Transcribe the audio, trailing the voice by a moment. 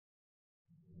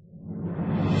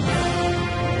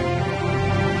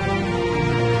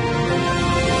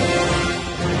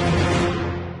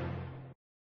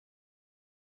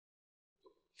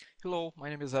Hello, my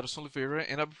name is Edson Oliveira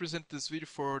and I'll be presenting this video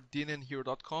for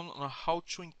DNNHero.com on how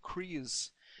to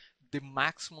increase the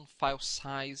maximum file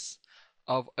size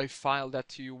of a file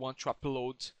that you want to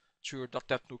upload to your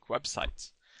Dotnetnuke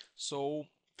website. So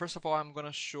first of all, I'm going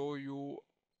to show you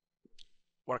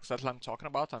what exactly I'm talking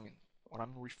about. What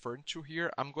I'm referring to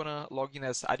here. I'm going to log in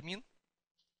as admin.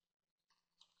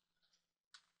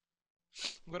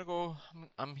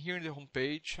 I'm here in the home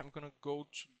page. I'm going to go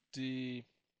to the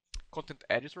content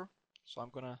editor. So I'm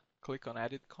gonna click on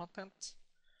edit content,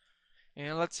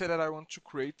 and let's say that I want to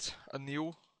create a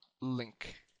new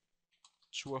link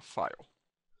to a file.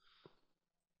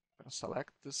 I'm gonna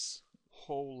select this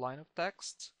whole line of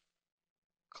text,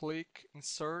 click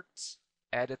insert,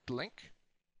 edit link,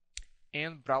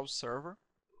 and browse server.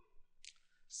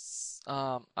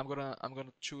 I'm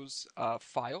gonna choose a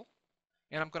file,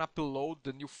 and I'm gonna upload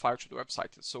the new file to the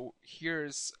website. So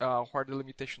here's where the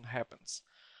limitation happens.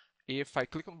 If I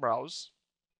click on browse,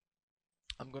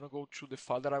 I'm gonna go to the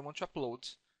file that I want to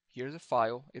upload. Here's the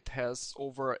file. It has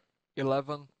over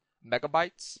 11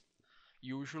 megabytes.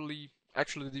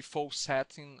 Actually, the default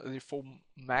setting, the default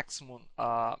maximum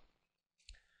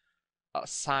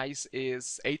size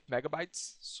is 8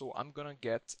 megabytes. So I'm gonna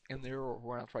get an error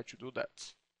when I try to do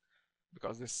that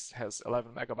because this has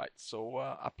 11 megabytes. So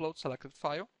upload selected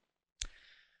file.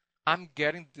 I'm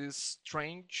getting this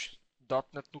strange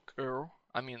 .NETnuke error.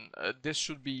 This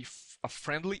should be a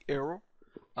friendly error.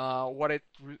 What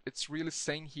it's really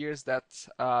saying here is that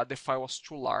the file was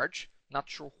too large. Not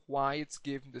sure why it's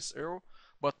giving this error,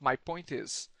 but my point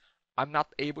is I'm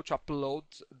not able to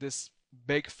upload this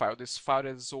big file. This file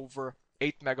is over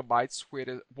 8 megabytes,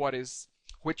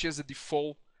 which is the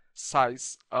default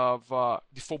size of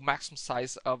default maximum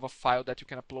size of a file that you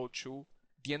can upload to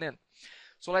DNN.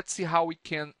 So let's see how we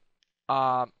can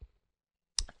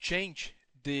change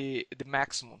the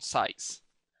maximum size.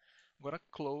 I'm gonna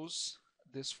close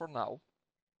this for now.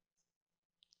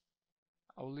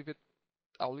 I'll leave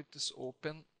this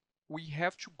open. We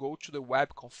have to go to the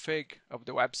web config of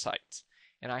the website,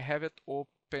 and I have it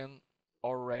open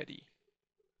already.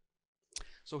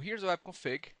 So here's the web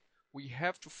config. We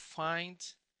have to find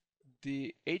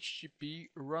the HTTP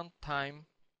runtime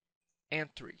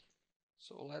entry.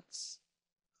 So let's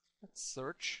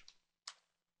search.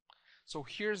 So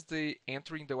here's the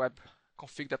entry in the web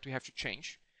config that we have to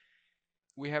change.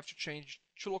 We have to change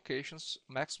two locations: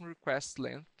 maximum request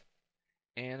length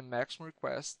and maximum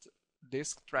request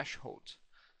disk threshold.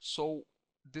 So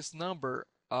this number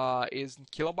is in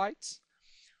kilobytes,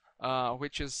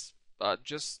 which is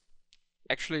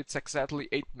it's exactly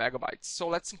 8 megabytes. So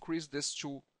let's increase this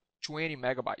to 20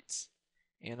 megabytes.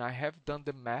 And I have done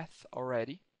the math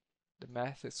already. The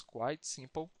math is quite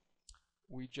simple.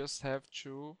 We just have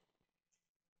to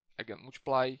again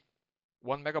multiply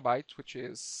 1 megabyte, which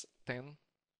is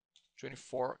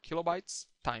 1024 kilobytes,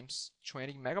 times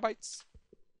 20 megabytes,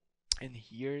 and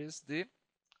here is the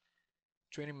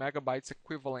 20 megabytes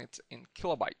equivalent in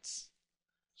kilobytes.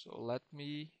 So let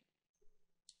me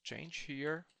change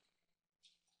here,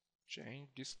 change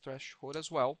this threshold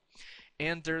as well.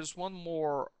 And there's one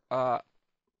more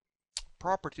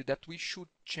property that we should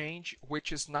change,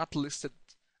 which is not listed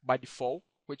by default,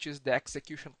 which is the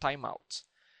execution timeout.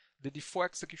 The default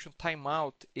execution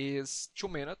timeout is 2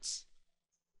 minutes,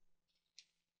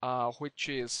 which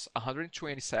is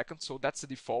 120 seconds, so that's the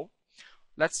default.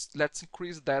 Let's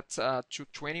increase that to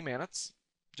 20 minutes,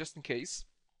 just in case.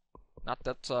 Not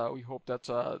that we hope that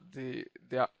the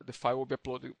file will be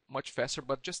uploaded much faster,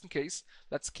 but just in case,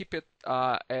 let's keep it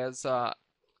as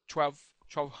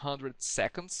 1200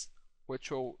 seconds,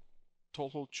 which will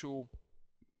total to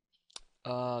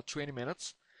 20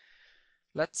 minutes.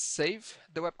 Let's save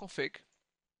the web config.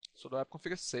 So the web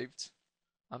config is saved.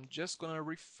 I'm just gonna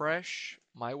refresh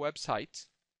my website,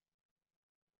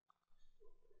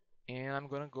 and I'm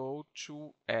gonna go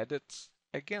to edit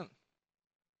again.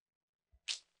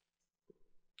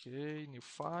 Okay, new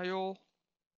file,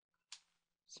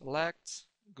 select,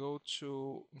 go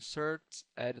to insert,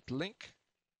 edit link,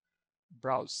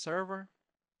 browse server,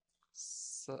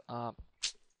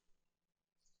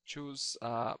 choose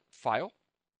file,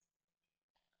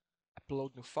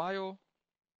 upload new file,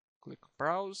 click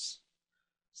browse,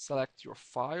 select your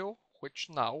file, which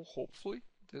now hopefully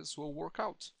this will work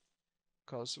out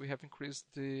because we have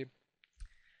increased the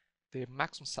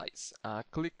maximum size.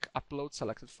 Click upload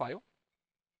selected file,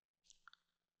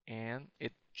 and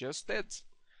it just did.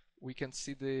 We can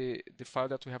see the file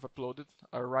that we have uploaded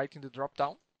right in the drop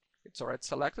down. It's already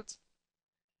selected.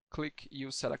 Click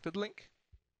use selected link,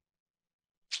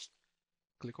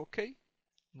 click OK.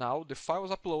 Now the file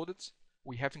is uploaded.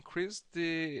 We have increased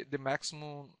the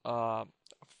maximum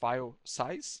file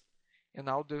size, and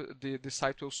now the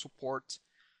site will support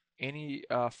any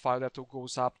file that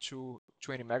goes up to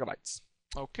 20 megabytes.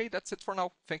 Okay, that's it for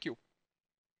now. Thank you.